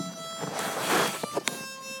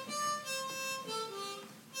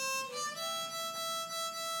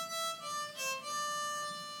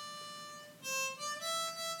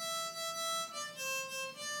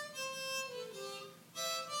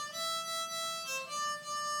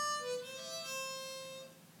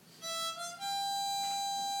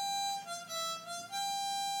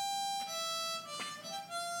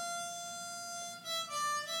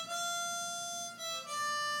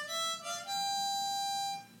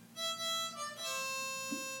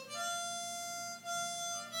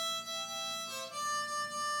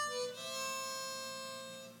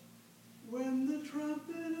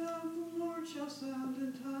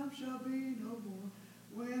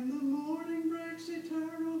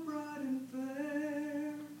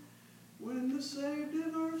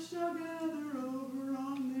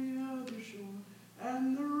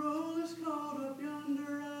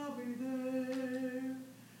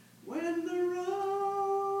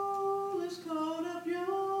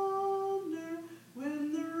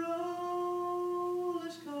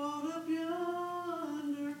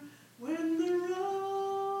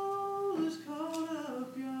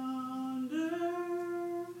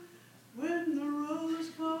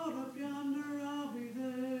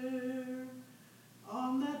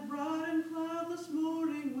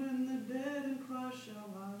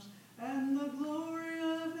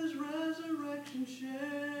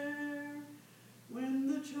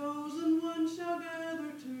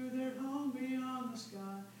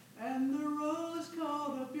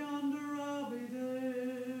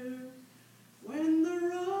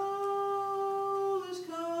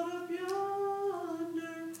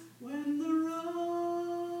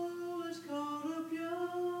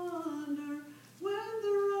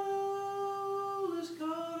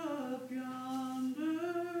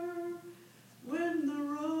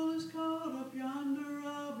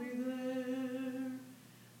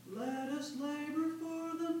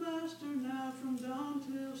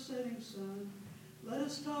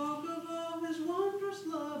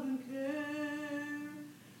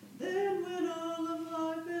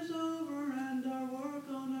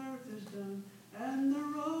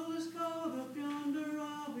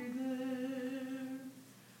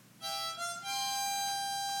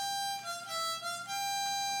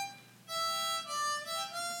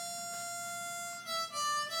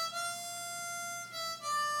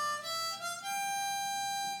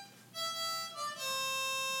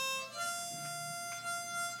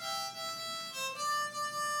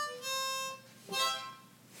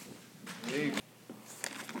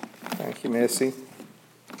Missy.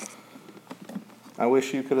 I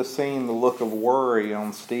wish you could have seen the look of worry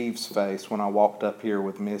on Steve's face when I walked up here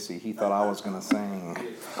with Missy. He thought I was going to sing.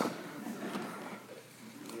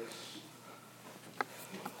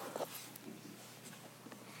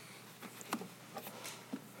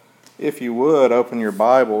 If you would, open your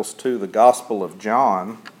Bibles to the Gospel of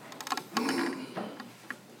John,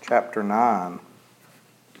 chapter 9.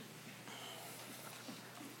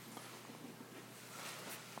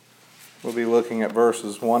 We'll be looking at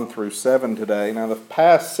verses 1 through 7 today. Now, the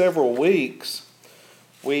past several weeks,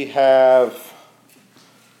 we have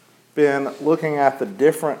been looking at the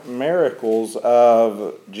different miracles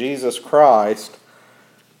of Jesus Christ,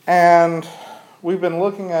 and we've been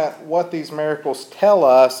looking at what these miracles tell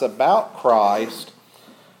us about Christ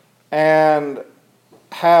and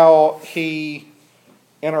how He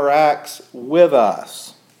interacts with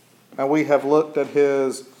us. Now, we have looked at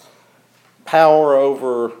His power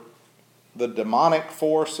over the demonic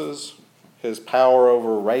forces, His power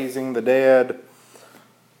over raising the dead,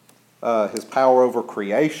 His power over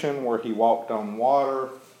creation where He walked on water,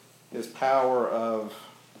 His power of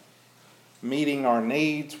meeting our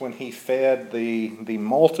needs when He fed the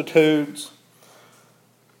multitudes.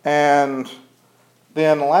 And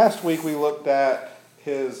then last week we looked at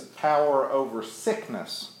His power over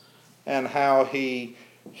sickness and how He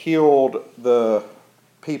healed the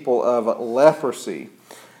people of leprosy.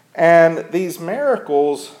 And these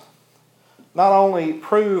miracles not only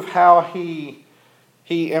prove how He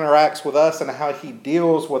interacts with us and how He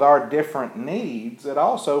deals with our different needs, it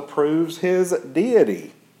also proves His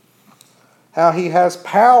deity. How He has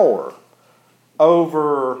power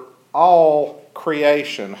over all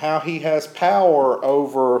creation. How He has power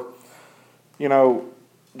over,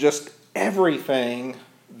 just everything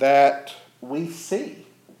that we see.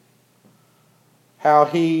 How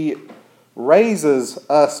He raises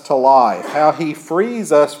us to life, how He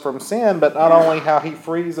frees us from sin, but not only how He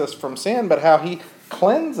frees us from sin, but how He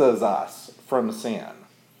cleanses us from sin.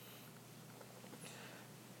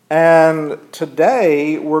 And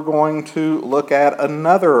today we're going to look at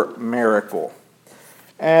another miracle.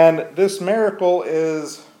 And this miracle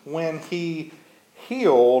is when He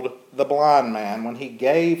healed the blind man, when He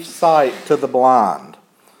gave sight to the blind.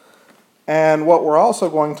 And what we're also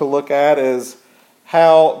going to look at is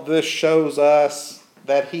how this shows us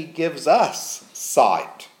that He gives us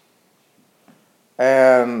sight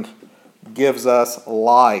and gives us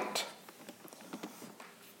light.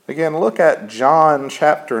 Again, look at John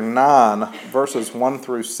chapter 9, verses 1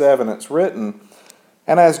 through 7. It's written,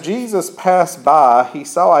 "And as Jesus passed by, He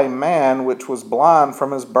saw a man which was blind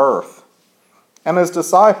from his birth. And His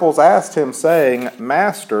disciples asked Him, saying,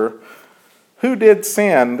 Master, who did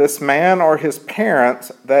sin, this man or his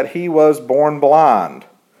parents, that he was born blind?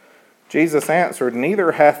 Jesus answered,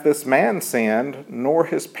 Neither hath this man sinned, nor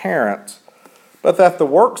his parents, but that the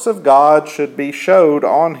works of God should be showed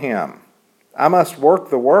on him. I must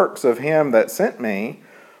work the works of Him that sent me.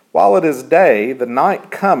 While it is day, the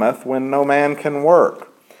night cometh when no man can work.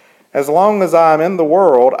 As long as I am in the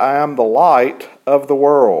world, I am the light of the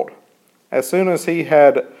world. As soon as He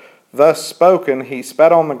had thus spoken, He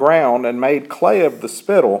spat on the ground and made clay of the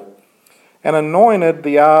spittle, and anointed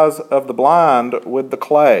the eyes of the blind with the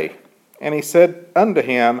clay. And He said unto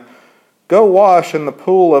him, Go wash in the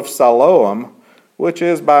pool of Siloam, which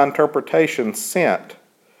is by interpretation sent.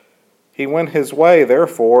 He went his way,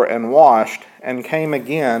 therefore, and washed, and came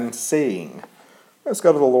again seeing." Let's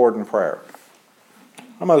go to the Lord in prayer.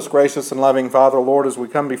 Our most gracious and loving Father, Lord, as we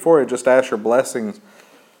come before You, just ask Your blessings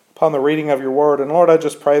upon the reading of Your word. And Lord, I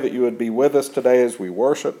just pray that You would be with us today as we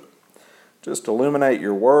worship. Just illuminate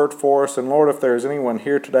Your word for us. And Lord, if there is anyone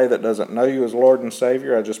here today that doesn't know You as Lord and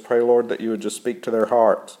Savior, I just pray, Lord, that You would just speak to their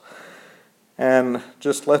hearts. And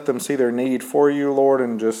just let them see their need for You, Lord,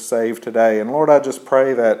 and just save today. And Lord, I just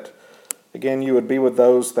pray that, again, You would be with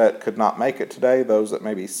those that could not make it today, those that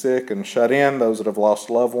may be sick and shut in, those that have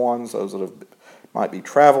lost loved ones, those that might be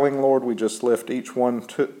traveling, Lord. We just lift each one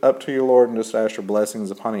up to You, Lord, and just ask Your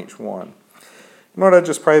blessings upon each one. Lord, I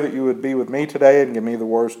just pray that You would be with me today and give me the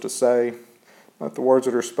words to say. Let the words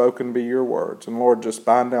that are spoken be Your words. And Lord, just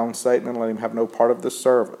bind down Satan and let him have no part of this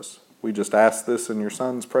service. We just ask this in Your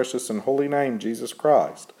Son's precious and holy name, Jesus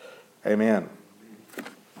Christ. Amen.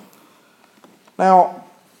 Now,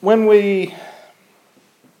 when we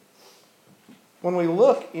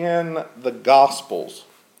look in the Gospels,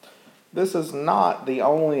 this is not the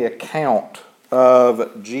only account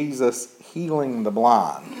of Jesus healing the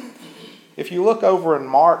blind. If you look over in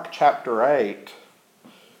Mark chapter 8,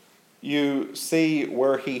 you see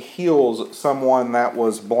where He heals someone that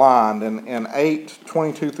was blind. And in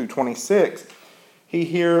 8:22 through 26, He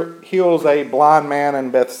heals a blind man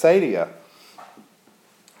in Bethsaida.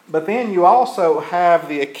 But then you also have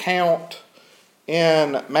the account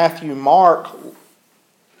in Matthew, Mark,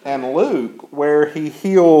 and Luke where he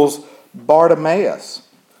heals Bartimaeus.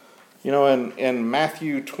 You know, in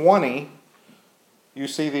Matthew 20, you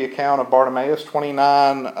see the account of Bartimaeus,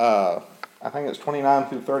 29, I think it's 29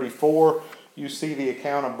 through 34. You see the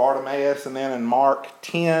account of Bartimaeus, and then in Mark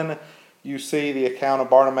 10, you see the account of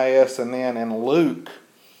Bartimaeus, and then in Luke,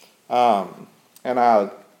 and I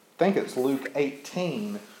think it's Luke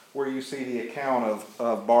 18, where you see the account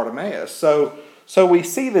of Bartimaeus. So we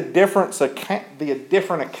see the different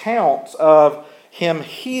accounts of him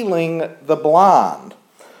healing the blind.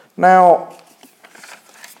 Now,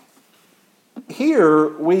 here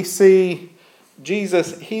we see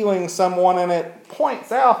Jesus healing someone, and it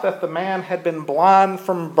points out that the man had been blind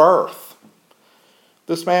from birth.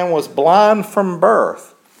 This man was blind from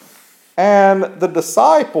birth. And the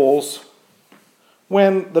disciples,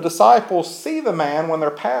 when the disciples see the man, when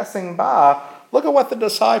they're passing by, look at what the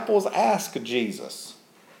disciples ask Jesus.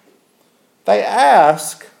 They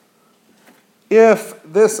ask if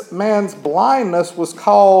this man's blindness was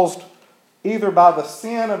caused either by the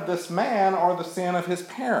sin of this man or the sin of his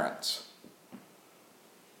parents.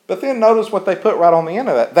 But then notice what they put right on the end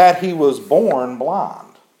of that he was born blind.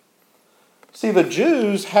 See, the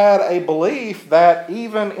Jews had a belief that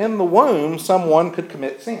even in the womb, someone could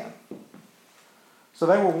commit sin. So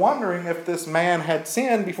they were wondering if this man had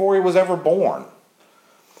sinned before he was ever born,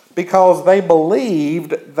 because they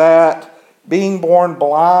believed that being born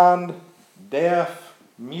blind, deaf,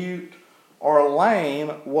 mute, or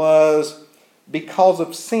lame was because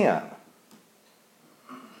of sin.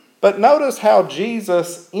 But notice how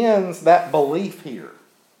Jesus ends that belief here.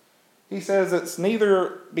 He says it's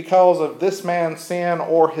neither because of this man's sin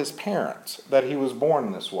or his parents that he was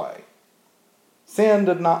born this way. Sin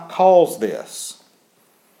did not cause this.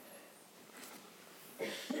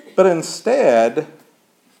 But instead,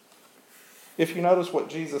 if you notice what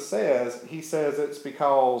Jesus says, he says it's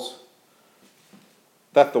because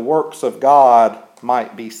that the works of God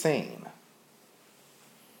might be seen.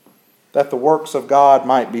 That the works of God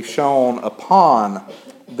might be shown upon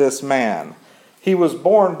this man. He was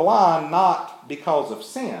born blind not because of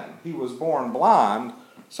sin. He was born blind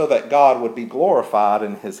so that God would be glorified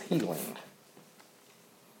in his healing.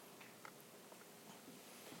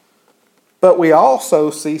 But we also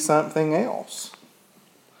see something else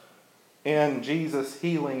in Jesus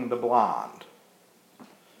healing the blind.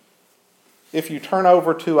 If you turn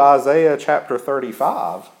over to Isaiah chapter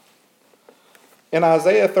 35, in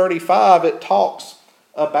Isaiah 35 it talks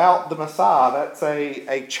about the Messiah. That's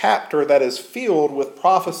a chapter that is filled with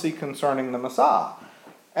prophecy concerning the Messiah.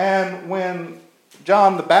 And when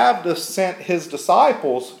John the Baptist sent his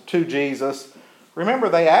disciples to Jesus, remember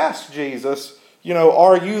they asked Jesus,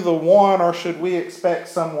 are you the one or should we expect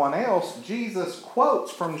someone else? Jesus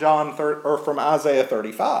quotes from from Isaiah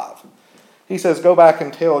 35. He says, go back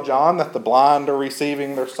and tell John that the blind are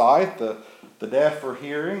receiving their sight, the deaf are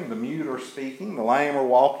hearing, the mute are speaking, the lame are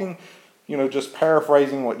walking. Just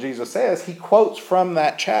paraphrasing what Jesus says, he quotes from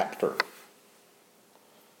that chapter.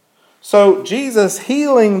 So Jesus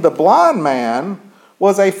healing the blind man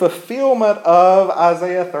was a fulfillment of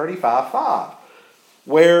Isaiah 35:5,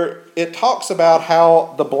 where it talks about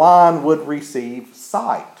how the blind would receive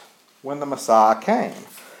sight when the Messiah came.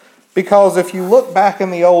 Because if you look back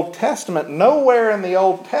in the Old Testament, nowhere in the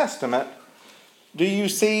Old Testament do you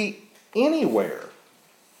see anywhere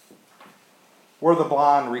where the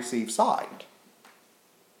blind receive sight.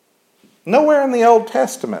 Nowhere in the Old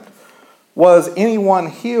Testament was anyone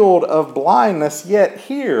healed of blindness, yet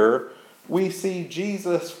here we see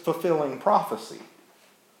Jesus fulfilling prophecy.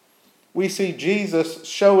 We see Jesus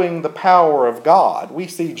showing the power of God. We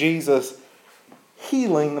see Jesus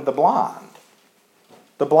healing the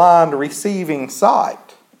blind receiving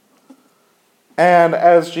sight. And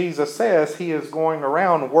as Jesus says, he is going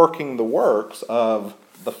around working the works of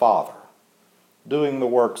the Father, doing the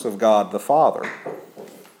works of God the Father.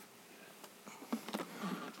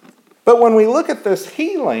 But when we look at this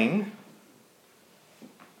healing,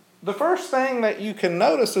 the first thing that you can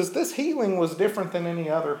notice is this healing was different than any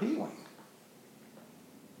other healing.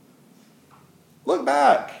 Look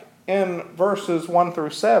back in verses 1 through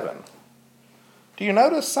 7. Do you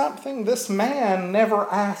notice something? This man never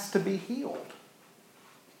asked to be healed.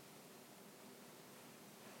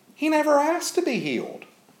 He never asked to be healed.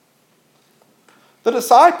 The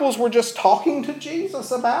disciples were just talking to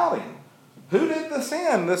Jesus about him. Who did the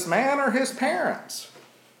sin, this man or his parents?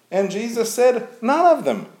 And Jesus said none of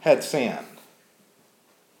them had sinned.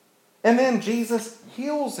 And then Jesus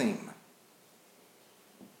heals him.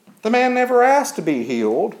 The man never asked to be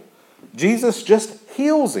healed. Jesus just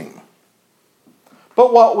heals him.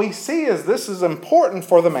 But what we see is this is important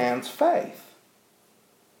for the man's faith.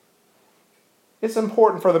 It's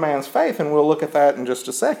important for the man's faith, and we'll look at that in just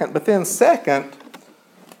a second. But then second,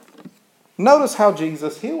 notice how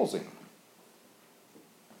Jesus heals him.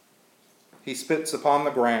 He spits upon the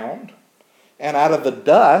ground, and out of the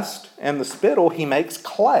dust and the spittle he makes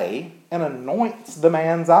clay and anoints the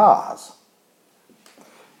man's eyes.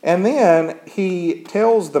 And then he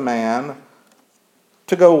tells the man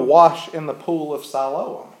to go wash in the pool of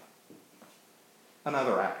Siloam.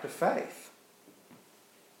 Another act of faith.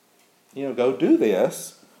 Go do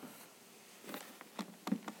this.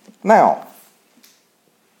 Now,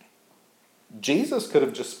 Jesus could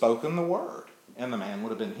have just spoken the word, and the man would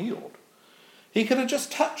have been healed. He could have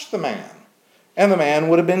just touched the man, and the man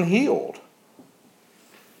would have been healed.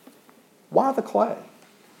 Why the clay?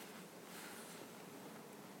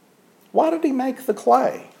 Why did he make the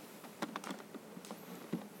clay?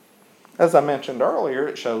 As I mentioned earlier,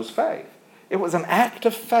 it shows faith. It was an act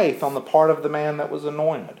of faith on the part of the man that was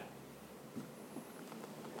anointed.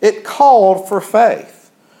 It called for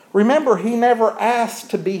faith. Remember, he never asked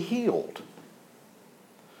to be healed.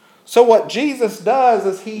 So what Jesus does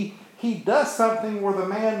is he does something where the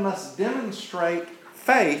man must demonstrate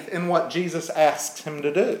faith in what Jesus asks him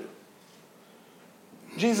to do.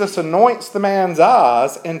 Jesus anoints the man's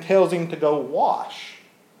eyes and tells him to go wash.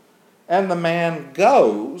 And the man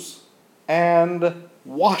goes and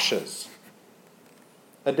washes.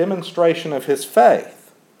 A demonstration of his faith.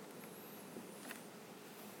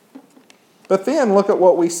 But then look at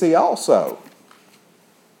what we see also.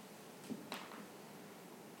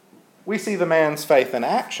 We see the man's faith in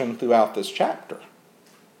action throughout this chapter.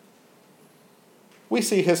 We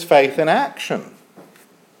see his faith in action.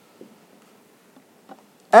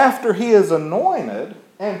 After he is anointed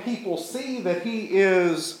and people see that he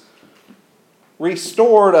is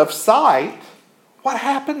restored of sight, what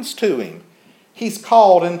happens to him? He's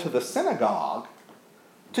called into the synagogue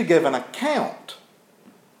to give an account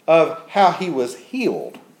of how he was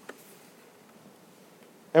healed.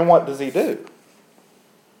 And what does he do?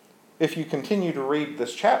 If you continue to read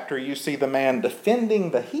this chapter, you see the man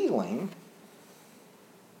defending the healing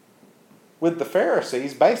with the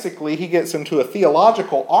Pharisees. Basically, he gets into a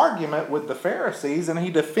theological argument with the Pharisees, and he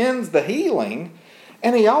defends the healing,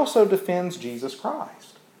 and he also defends Jesus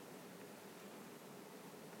Christ.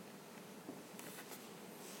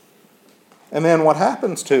 And then what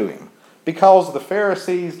happens to him? Because the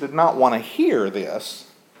Pharisees did not want to hear this,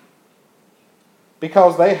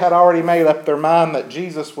 because they had already made up their mind that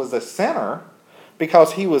Jesus was a sinner,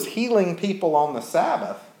 because he was healing people on the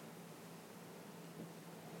Sabbath,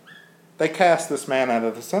 they cast this man out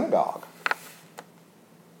of the synagogue.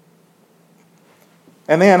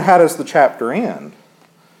 And then how does the chapter end?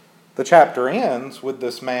 The chapter ends with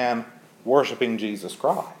this man worshiping Jesus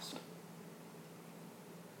Christ.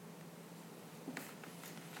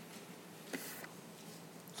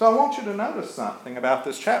 So I want you to notice something about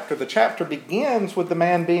this chapter. The chapter begins with the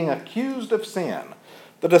man being accused of sin.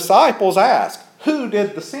 The disciples ask, who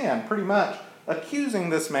did the sin? Pretty much accusing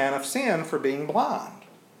this man of sin for being blind.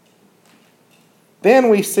 Then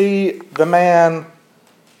we see the man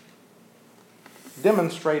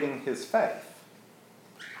demonstrating his faith.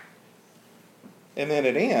 And then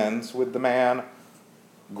it ends with the man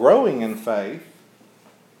growing in faith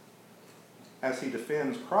as he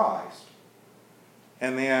defends Christ,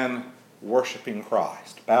 and then worshiping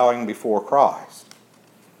Christ, bowing before Christ.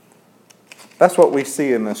 That's what we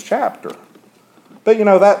see in this chapter. But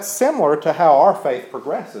that's similar to how our faith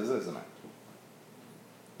progresses, isn't it?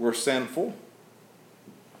 We're sinful.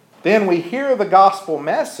 Then we hear the gospel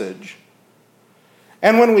message.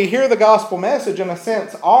 And when we hear the gospel message, in a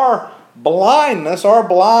sense, our blindness, our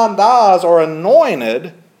blind eyes are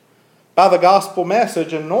anointed by the gospel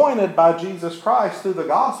message, anointed by Jesus Christ through the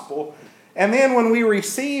gospel. And then when we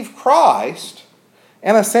receive Christ,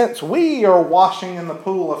 in a sense, we are washing in the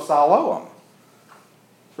pool of Siloam.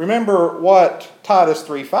 Remember what Titus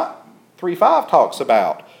 3:5 talks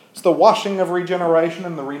about. It's the washing of regeneration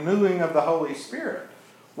and the renewing of the Holy Spirit.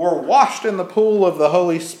 We're washed in the pool of the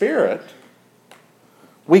Holy Spirit.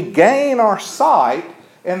 We gain our sight,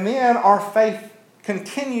 and then our faith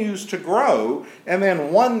continues to grow. And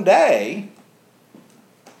then one day,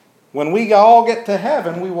 when we all get to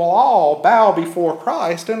heaven, we will all bow before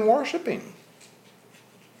Christ and worship Him.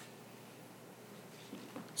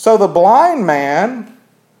 So the blind man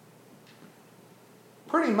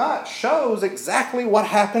pretty much shows exactly what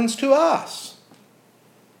happens to us.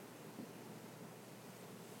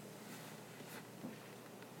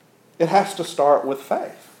 It has to start with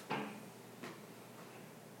faith.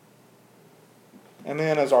 And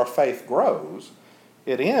then as our faith grows,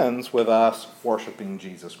 it ends with us worshiping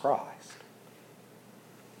Jesus Christ.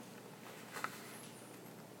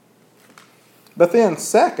 But then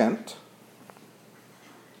second,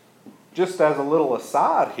 just as a little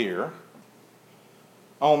aside here,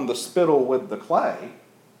 on the spittle with the clay,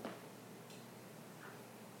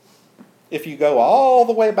 if you go all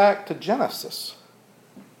the way back to Genesis,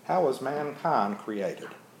 how was mankind created?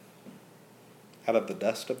 Out of the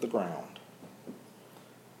dust of the ground.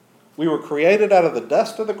 We were created out of the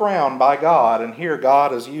dust of the ground by God, and here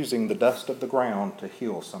God is using the dust of the ground to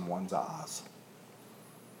heal someone's eyes,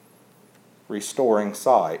 restoring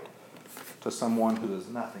sight to someone who is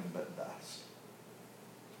nothing but dust.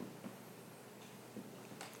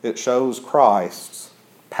 It shows Christ's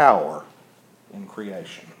power in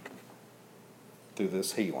creation through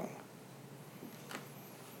this healing.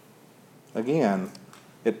 Again,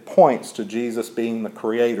 it points to Jesus being the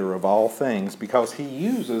creator of all things because he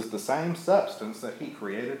uses the same substance that he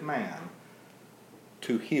created man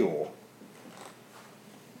to heal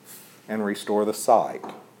and restore the sight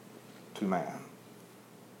to man.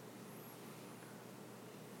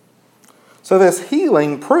 So this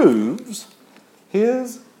healing proves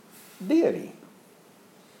his deity.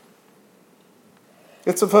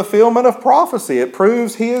 It's a fulfillment of prophecy. It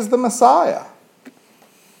proves he is the Messiah.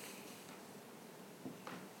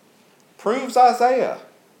 Proves Isaiah.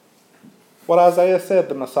 What Isaiah said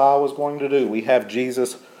the Messiah was going to do. We have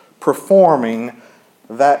Jesus performing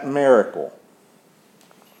that miracle.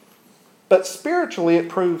 But spiritually it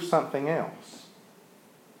proves something else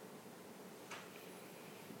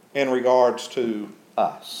in regards to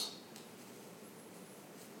us.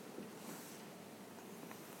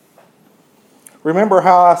 Remember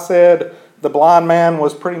how I said the blind man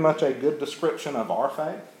was pretty much a good description of our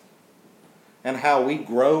faith? And how we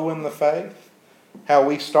grow in the faith? How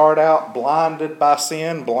we start out blinded by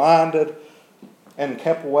sin, blinded and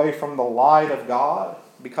kept away from the light of God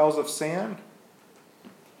because of sin?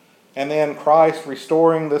 And then Christ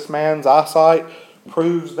restoring this man's eyesight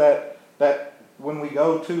proves that when we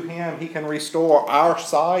go to him, he can restore our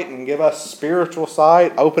sight and give us spiritual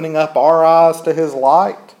sight, opening up our eyes to his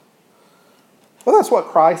light. Well, that's what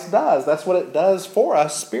Christ does. That's what it does for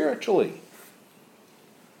us spiritually.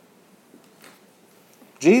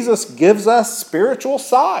 Jesus gives us spiritual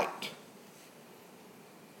sight.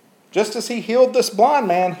 Just as he healed this blind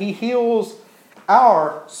man, he heals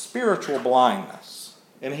our spiritual blindness.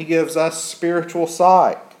 And he gives us spiritual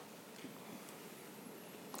sight.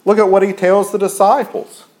 Look at what he tells the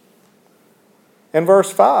disciples. In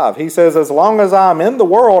verse 5, he says, "As long as I am in the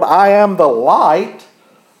world, I am the light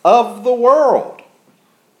of the world."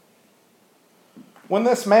 When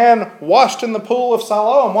this man washed in the pool of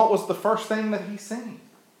Siloam, what was the first thing that he seen?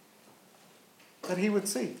 That he would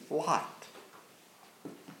see? Light.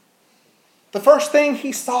 The first thing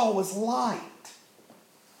he saw was light.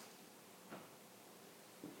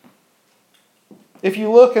 If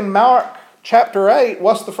you look in Mark chapter 8,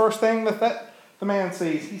 what's the first thing that the man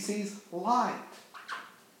sees? He sees light.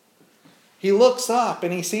 He looks up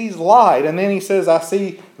and he sees light, and then he says, "I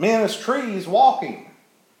see men as trees walking."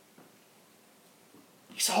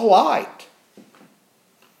 He saw light.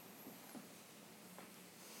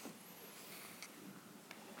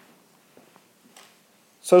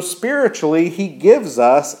 So spiritually, he gives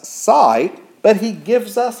us sight, but he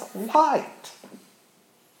gives us light.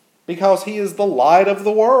 Because he is the light of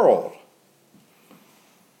the world.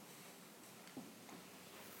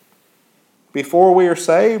 Before we are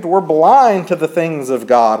saved, we're blind to the things of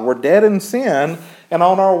God. We're dead in sin and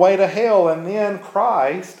on our way to hell. And then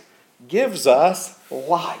Christ gives us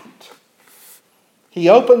light. He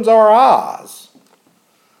opens our eyes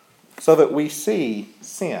so that we see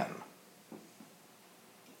sin.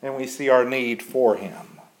 And we see our need for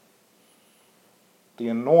him. The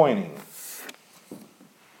anointing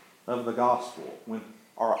of the gospel. When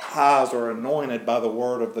our eyes are anointed by the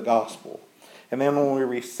word of the gospel. And then when we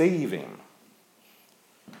receive him,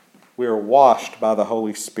 we are washed by the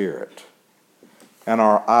Holy Spirit. And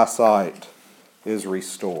our eyesight is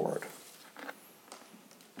restored.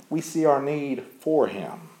 We see our need for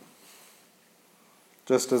him.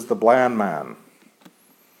 Just as the blind man.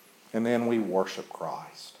 And then we worship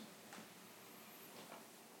Christ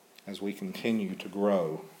as we continue to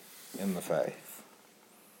grow in the faith.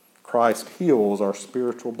 Christ heals our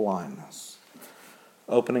spiritual blindness,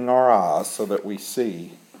 opening our eyes so that we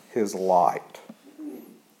see his light.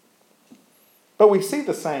 But we see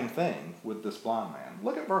the same thing with this blind man.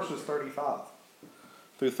 Look at verses 35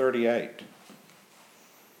 through 38.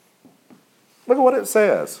 Look at what it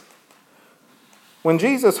says. When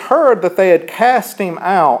Jesus heard that they had cast him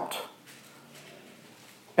out,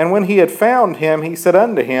 And when he had found him, he said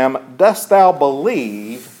unto him, Dost thou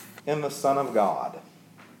believe in the Son of God?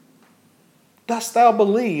 Dost thou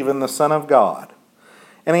believe in the Son of God?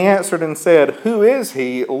 And he answered and said, Who is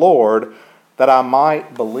he, Lord, that I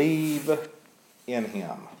might believe in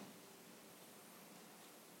him?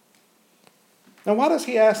 Now, why does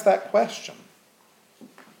he ask that question?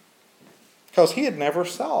 Because he had never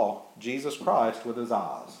saw Jesus Christ with his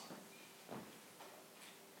eyes.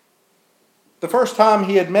 The first time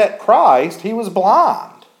he had met Christ, he was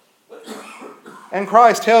blind. And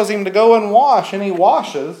Christ tells him to go and wash, and he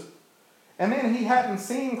washes. And then he hadn't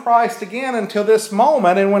seen Christ again until this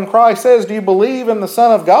moment. And when Christ says, Do you believe in the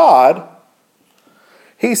Son of God?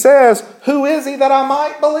 He says, Who is he that I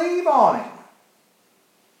might believe on him?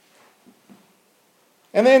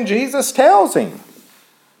 And then Jesus tells him,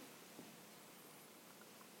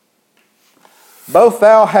 Both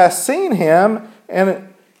thou hast seen him, and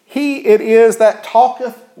he it is that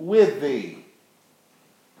talketh with thee.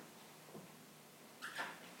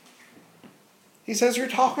 He says you're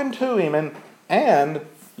talking to him, and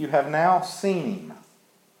you have now seen him.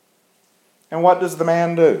 And what does the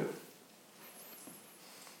man do?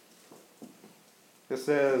 It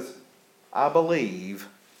says, I believe,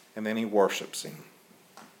 and then he worships him.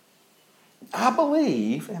 I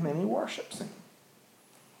believe, and then he worships him.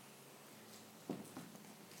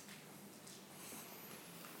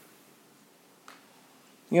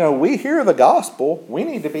 You know, we hear the gospel, we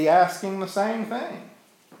need to be asking the same thing.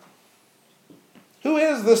 Who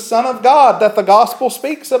is this Son of God that the gospel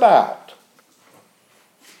speaks about?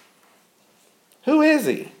 Who is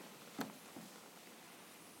he?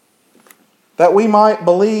 That we might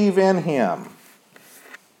believe in him.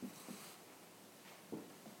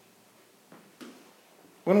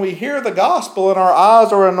 When we hear the gospel and our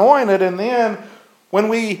eyes are anointed, and then when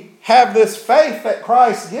we have this faith that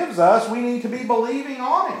Christ gives us, we need to be believing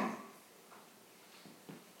on him.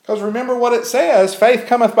 Because remember what it says, faith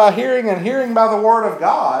cometh by hearing, and hearing by the word of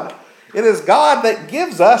God. It is God that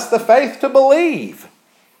gives us the faith to believe.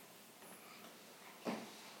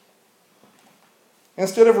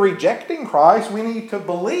 Instead of rejecting Christ, we need to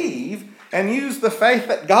believe and use the faith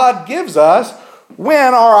that God gives us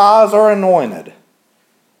when our eyes are anointed,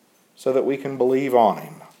 so that we can believe on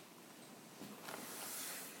him.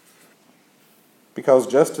 Because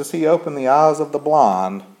just as he opened the eyes of the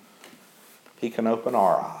blind, he can open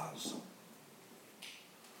our eyes.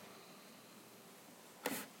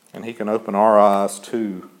 And he can open our eyes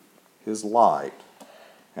to his light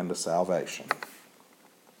and to salvation.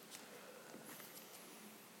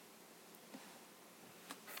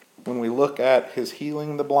 When we look at his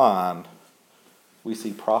healing the blind, we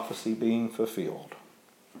see prophecy being fulfilled.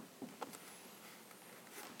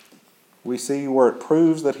 We see where it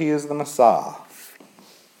proves that he is the Messiah.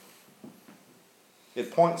 It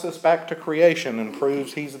points us back to creation and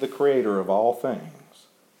proves he's the creator of all things.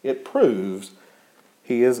 It proves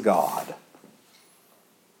he is God.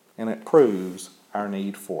 And it proves our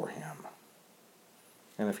need for him.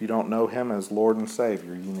 And if you don't know him as Lord and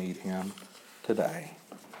Savior, you need him today.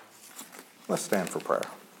 Let's stand for prayer.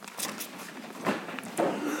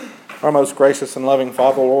 Our most gracious and loving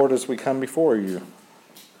Father, Lord, as we come before you,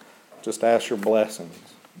 just ask your blessings.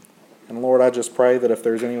 And Lord, I just pray that if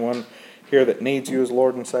there's anyone here that needs you as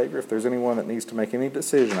Lord and Savior, if there's anyone that needs to make any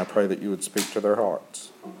decision, I pray that you would speak to their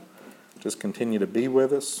hearts. Just continue to be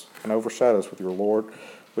with us and overshadow us with your Lord,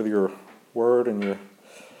 with your word and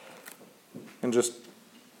just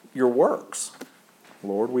your works.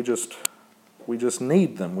 Lord, we just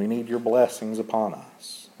need them. We need your blessings upon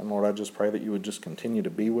us. And Lord, I just pray that you would just continue to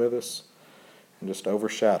be with us and just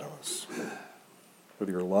overshadow us with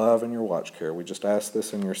your love and your watch care. We just ask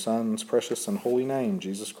this in your Son's precious and holy name,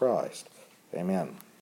 Jesus Christ. Amen.